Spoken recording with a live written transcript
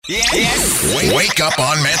Yes. Wake up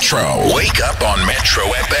on Metro. Wake up on Metro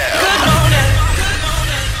FM.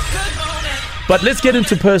 But let's get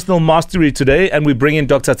into personal mastery today, and we bring in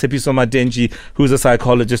Dr. Diminishing Madenji, who's a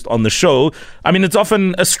psychologist on the show. I mean, it's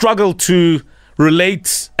often a struggle to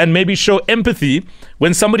relate and maybe show empathy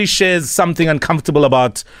when somebody shares something uncomfortable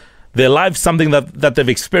about their life, something that they've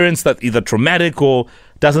experienced that either traumatic or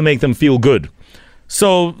doesn't make them feel good.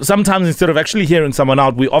 So sometimes instead of actually hearing someone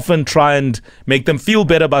out, we often try and make them feel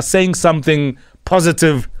better by saying something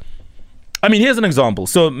positive. I mean, here's an example.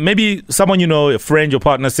 So maybe someone you know, a friend, your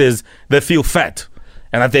partner says they feel fat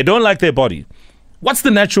and that they don't like their body. What's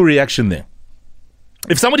the natural reaction there?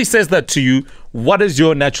 If somebody says that to you, what is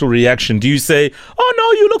your natural reaction? Do you say, oh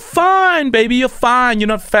no, you look fine, baby, you're fine, you're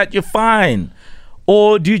not fat, you're fine?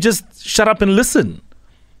 Or do you just shut up and listen,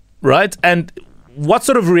 right? And what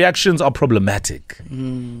sort of reactions are problematic?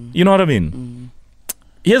 You know what I mean?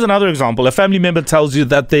 Here's another example. A family member tells you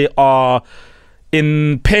that they are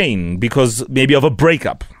in pain because maybe of a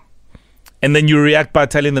breakup. And then you react by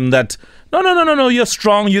telling them that, no, you're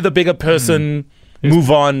strong, you're the bigger person,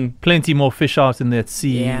 move on. Plenty more fish out in that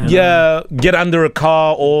sea. Yeah, get under a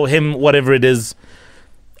car or him, whatever it is.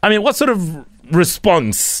 I mean, what sort of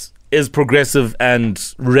response is progressive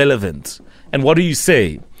and relevant? And what do you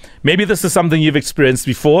say? Maybe this is something you've experienced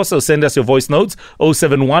before, so send us your voice notes,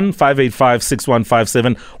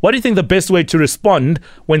 071-585-6157. What do you think the best way to respond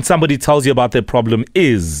when somebody tells you about their problem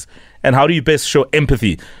is? And how do you best show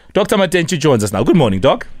empathy? Dr. Madenji joins us now. Good morning,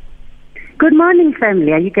 Doc. Good morning,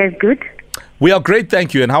 family. Are you guys good? We are great,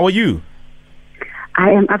 thank you. And how are you?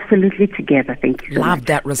 I am absolutely together, thank you so Love much.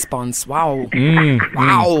 that response. Wow.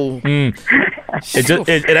 Wow.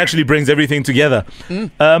 It actually brings everything together.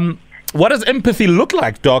 What does empathy look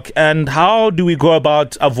like, Doc? And how do we go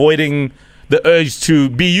about avoiding the urge to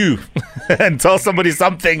be you and tell somebody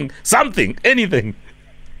something, anything?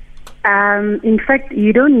 In fact,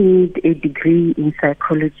 you don't need a degree in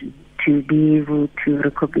psychology to be able to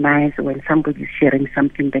recognize when somebody is sharing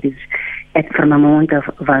something that is from a moment of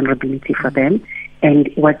vulnerability for them.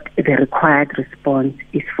 And what the required response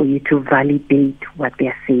is for you to validate what they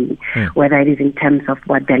are saying, whether it is in terms of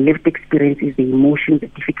what their lived experience is, the emotions, the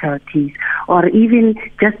difficulties, or even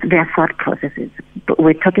just their thought processes. But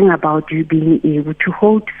we're talking about you being able to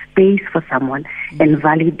hold space for someone and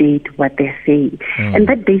validate what they're saying. And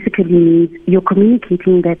that basically means you're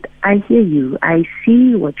communicating that I hear you, I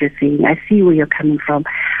see what you're saying, I see where you're coming from.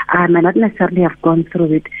 I might not necessarily have gone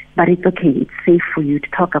through it, but it's okay, it's safe for you to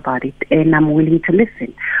talk about it, and I'm willing to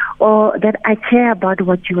listen. Or that I care about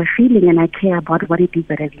what you are feeling, and I care about what it is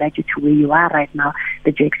that has led you to where you are right now,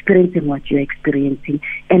 that you're experiencing what you're experiencing,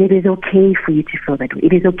 and it is okay for you to feel that way.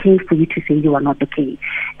 It is okay for you to say you are not okay.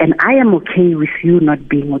 And I am okay with you not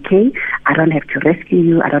being okay. I don't have to rescue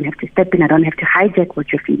you, I don't have to step in, I don't have to hijack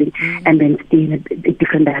what you're feeling and then stay in a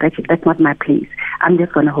different direction. That's not my place. I'm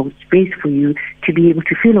just going to hold space for you to be able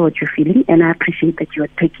to feel what you're feeling, and I appreciate that you are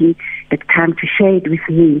taking the time to share it with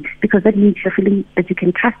me, because that means you're feeling that you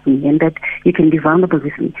can trust me and that you can be vulnerable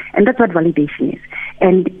with me. And that's what validation is.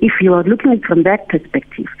 And if you are looking at it from that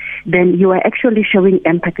perspective, then you are actually showing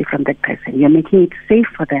empathy from that person. You're making it safe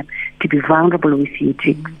for them to be vulnerable with you,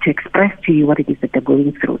 to express to you what it is that they're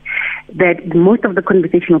going through. That most of the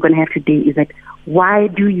conversation we're going to have today is that why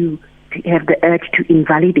do you have the urge to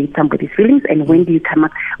invalidate somebody's feelings, and when do you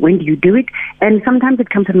do it? And sometimes it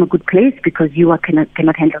comes from a good place because you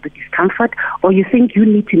cannot handle the discomfort, or you think you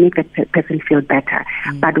need to make that person feel better.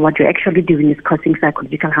 But what you're actually doing is causing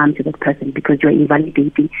psychological harm to that person because you're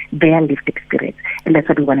invalidating their lived experience. And that's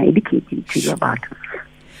what we want to educate you about.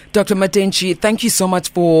 Dr. Madenji, thank you so much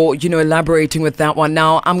for, elaborating with that one.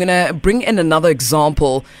 Now, I'm going to bring in another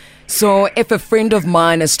example. So if a friend of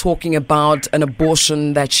mine is talking about an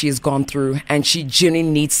abortion that she's gone through and she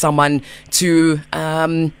genuinely needs someone to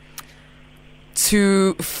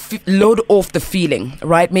load off the feeling,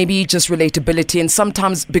 right? Maybe just relatability. And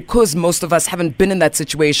sometimes because most of us haven't been in that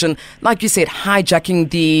situation, like you said, hijacking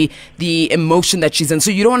the emotion that she's in. So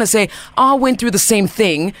you don't want to say, I went through the same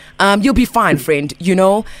thing. You'll be fine, friend,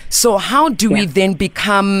 So how do we then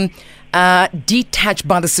become detached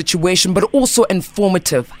by the situation, but also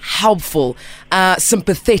informative, helpful,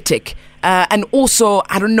 sympathetic, and also,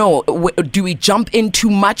 I don't know, do we jump in too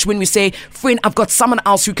much when we say, friend, I've got someone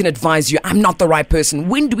else who can advise you, I'm not the right person?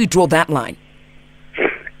 When do we draw that line?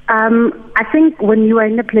 I think when you are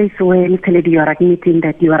in a place where you are admitting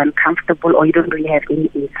that you are uncomfortable or you don't really have any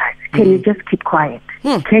insights, can you just keep quiet?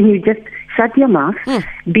 Can you just shut your mouth,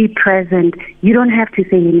 be present? You don't have to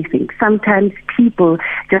say anything. Sometimes people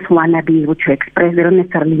just want to be able to express. They don't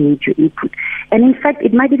necessarily need your input. And in fact,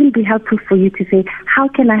 it might even be helpful for you to say, how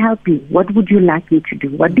can I help you? What would you like me to do?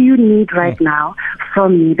 What do you need right now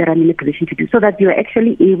from me that I'm in a position to do? So that you're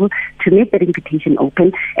actually able to make that invitation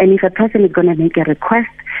open. And if a person is going to make a request,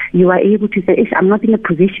 you are able to say, I'm not in a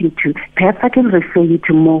position to, perhaps I can refer you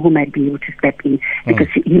to more who might be able to step in because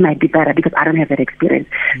he might be better because I don't have that experience.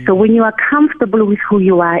 So when you are comfortable with who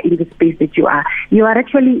you are in the space that you are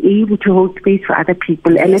actually able to hold space for other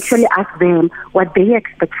people and actually ask them what they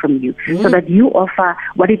expect from you so that you offer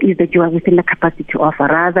what it is that you are within the capacity to offer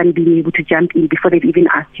rather than being able to jump in before they've even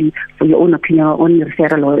asked you for your own opinion or own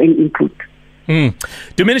referral or any input.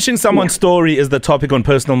 Diminishing someone's story is the topic on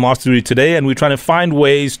Personal Mastery today, and we're trying to find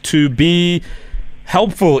ways to be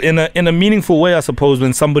helpful in a meaningful way, I suppose,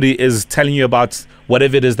 when somebody is telling you about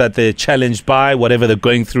whatever it is that they're challenged by, whatever they're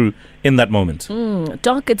going through in that moment.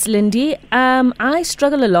 Doc, it's Lindy. I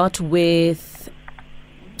struggle a lot with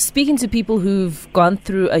speaking to people who've gone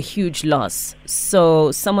through a huge loss.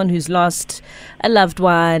 So someone who's lost a loved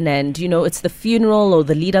one and, it's the funeral or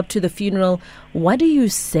the lead up to the funeral. What do you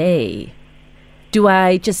say? Do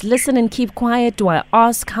I just listen and keep quiet? Do I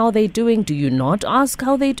ask how they're doing? Do you not ask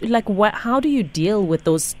how they do? Like, how do you deal with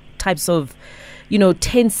those types of,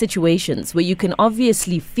 tense situations where you can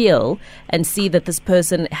obviously feel and see that this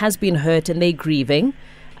person has been hurt and they're grieving?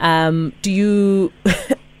 Do you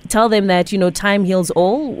tell them that, time heals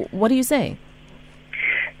all? What do you say?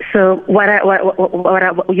 So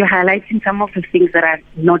you're highlighting some of the things that are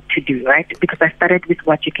not to do, right? Because I started with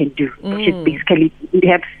what you can do, which is basically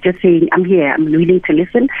perhaps just saying, I'm here, I'm willing to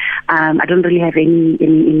listen. I don't really have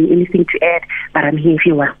anything to add, but I'm here if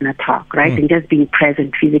you want to talk, right? And just being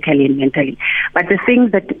present physically and mentally. But the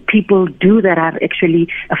things that people do that are actually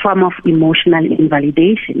a form of emotional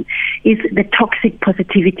invalidation is the toxic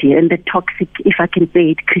positivity and the toxic, if I can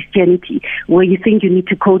say it, Christianity, where you think you need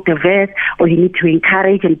to quote a verse or you need to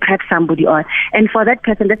encourage and perhaps somebody on. And for that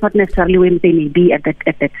person, that's not necessarily when they may be at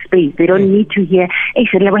that space. They don't need to hear, or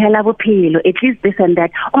at least this and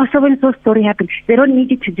that, or so-and-so story happened. They don't need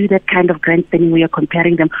you to do that kind of grandstanding where you're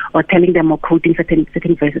comparing them or telling them or quoting certain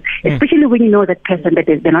verses, especially when you know that person that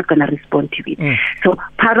they're not going to respond to it. So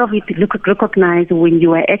part of it, recognize when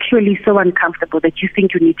you are actually so uncomfortable that you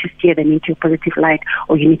think you need to steer them into a positive light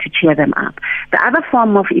or you need to cheer them up. The other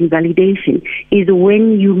form of invalidation is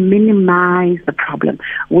when you minimize the problem,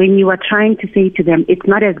 when you are trying to say to them, it's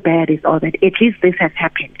not as bad as all that, at least this has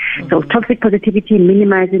happened. So toxic positivity,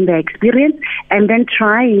 minimizing their experience, and then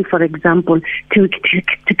trying, for example, to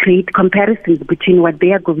create comparisons between what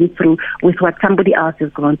they are going through with what somebody else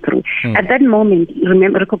has gone through. At that moment,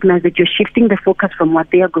 recognize that you're shifting the focus from what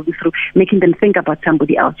they are going through, making them think about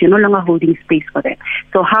somebody else. You're no longer holding space for them.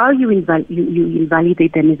 So how you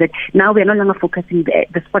invalidate them is that now we're no longer focusing,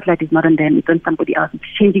 the spotlight is not on them, it's on somebody else. It's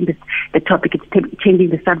changing the topic, it's changing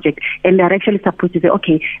the subject, and they're actually supposed to say,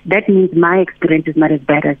 okay, that means my experience is not as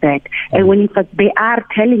bad as that. And when in fact they are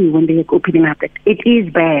telling you when they're opening up that it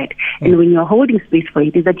is bad, and when you're holding space for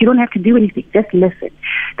it, is that you don't have to do anything, just listen.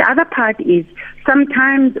 The other part is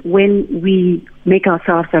sometimes when we make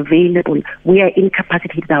ourselves available, we are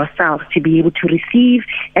incapacitated ourselves to be able to receive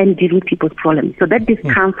and deal with people's problems. So that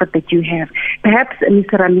discomfort that you have, perhaps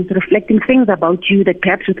Mr. Ram is reflecting things about you that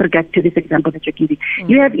perhaps with regard to this example that you're giving,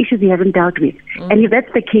 you have issues you haven't dealt with. And if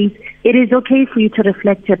that's the case, it is okay for you to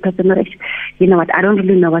reflect your personal, you know what, I don't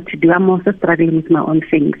really know what to do. I'm also struggling with my own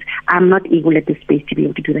things. I'm not able at this space to be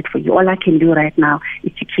able to do that for you. All I can do right now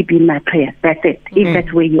is to keep you in my prayers. That's it, if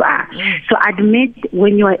that's where you are. So admit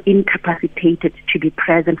when you are incapacitated to be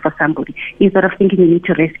present for somebody instead of thinking you need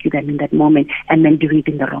to rescue them in that moment and then do it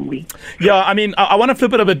in the wrong way. Yeah, I mean, I want to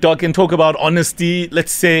flip it a bit, Doc, and talk about honesty.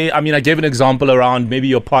 Let's say, I mean, I gave an example around maybe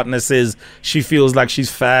your partner says she feels like she's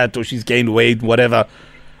fat or she's gained weight, whatever.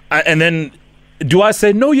 And then do I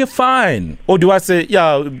say, no, you're fine? Or do I say,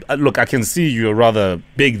 yeah, look, I can see you're rather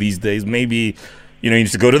big these days. Maybe, you need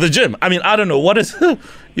to go to the gym. I mean, I don't know. What is,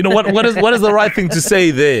 what is the right thing to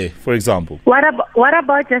say there, for example? What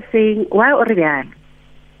about just saying, why already?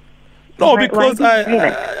 No, because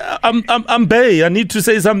I'm Bay. I need to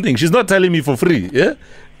say something. She's not telling me for free, yeah?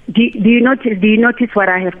 Do you notice what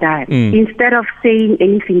I have done? Instead of saying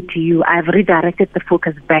anything to you, I've redirected the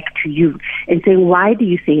focus back to you and saying, why do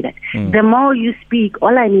you say that? The more you speak,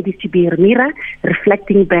 all I need is to be a mirror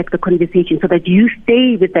reflecting back the conversation so that you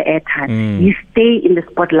stay with the airtime. You stay in the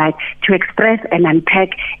spotlight to express and unpack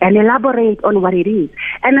and elaborate on what it is.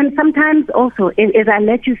 And then sometimes also, as I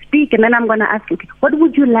let you speak, and then I'm going to ask you, okay, what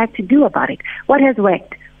would you like to do about it? What has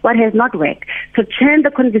worked? what has not worked. So turn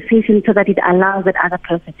the conversation so that it allows that other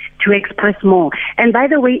person to express more. And by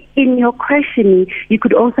the way, in your questioning, you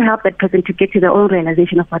could also help that person to get to their own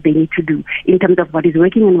realization of what they need to do in terms of what is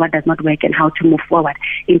working and what does not work and how to move forward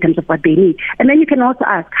in terms of what they need. And then you can also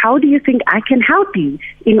ask, how do you think I can help you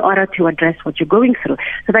in order to address what you're going through?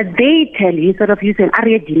 So that they tell you, instead of you saying, are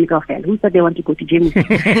you a gym girl? Who said they want to go to gym?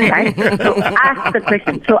 Right? So ask the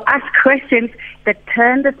question. So ask questions that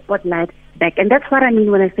turn the spotlight back. And that's what I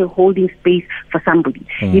mean when I say holding space for somebody.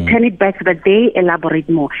 You turn it back so that they elaborate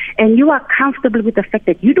more. And you are comfortable with the fact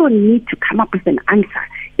that you don't need to come up with an answer.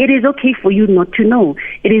 It is okay for you not to know.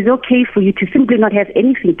 It is okay for you to simply not have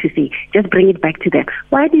anything to say. Just bring it back to them.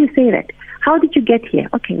 Why do you say that? How did you get here?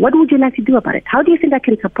 Okay, what would you like to do about it? How do you think I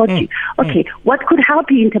can support you? Okay, what could help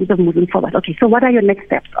you in terms of moving forward? Okay, so what are your next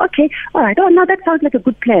steps? Okay, all right. Oh, no, that sounds like a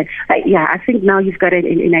good plan. I think now you've got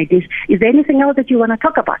an idea. Is there anything else that you want to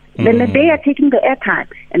talk about? Then they are taking the airtime,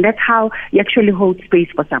 and that's how you actually hold space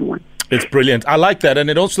for someone. It's brilliant. I like that. And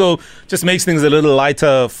it also just makes things a little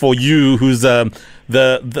lighter for you, who's the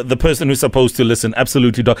person who's supposed to listen.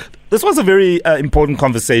 Absolutely, Doc. This was a very important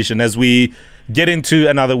conversation as we get into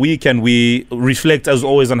another week and we reflect, as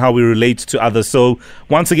always, on how we relate to others. So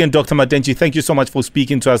once again, Dr. Madenji, thank you so much for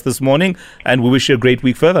speaking to us this morning, and we wish you a great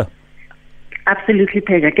week further. Absolutely,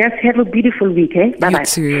 pleasure. Guys, have a beautiful week. Bye-bye. You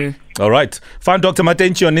too. All right. Find Dr.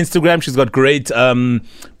 Madenji on Instagram. She's got great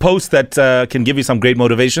posts that can give you some great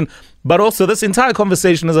motivation. But also, this entire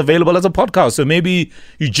conversation is available as a podcast. So maybe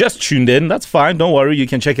you just tuned in. That's fine. Don't worry. You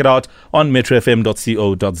can check it out on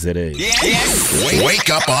metrofm.co.za. Wake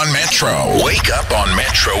up on Metro. Wake up on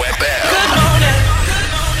Metro FM. Good morning.